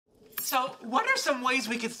So, what are some ways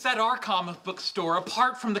we could set our comic book store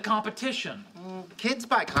apart from the competition? Kids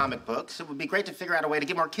buy comic books. It would be great to figure out a way to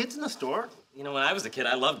get more kids in the store. You know, when I was a kid,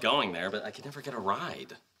 I loved going there, but I could never get a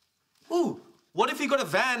ride. Ooh, what if you got a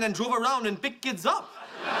van and drove around and picked kids up?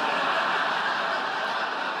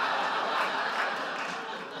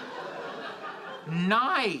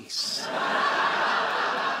 Nice.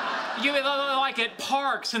 You like at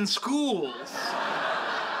parks and schools.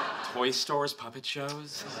 Toy stores, puppet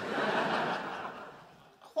shows.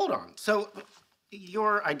 Hold on. So,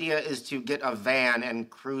 your idea is to get a van and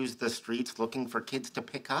cruise the streets looking for kids to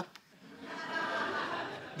pick up?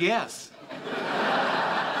 Yes.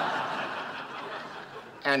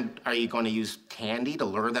 And are you going to use candy to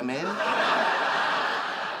lure them in?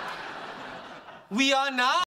 We are now.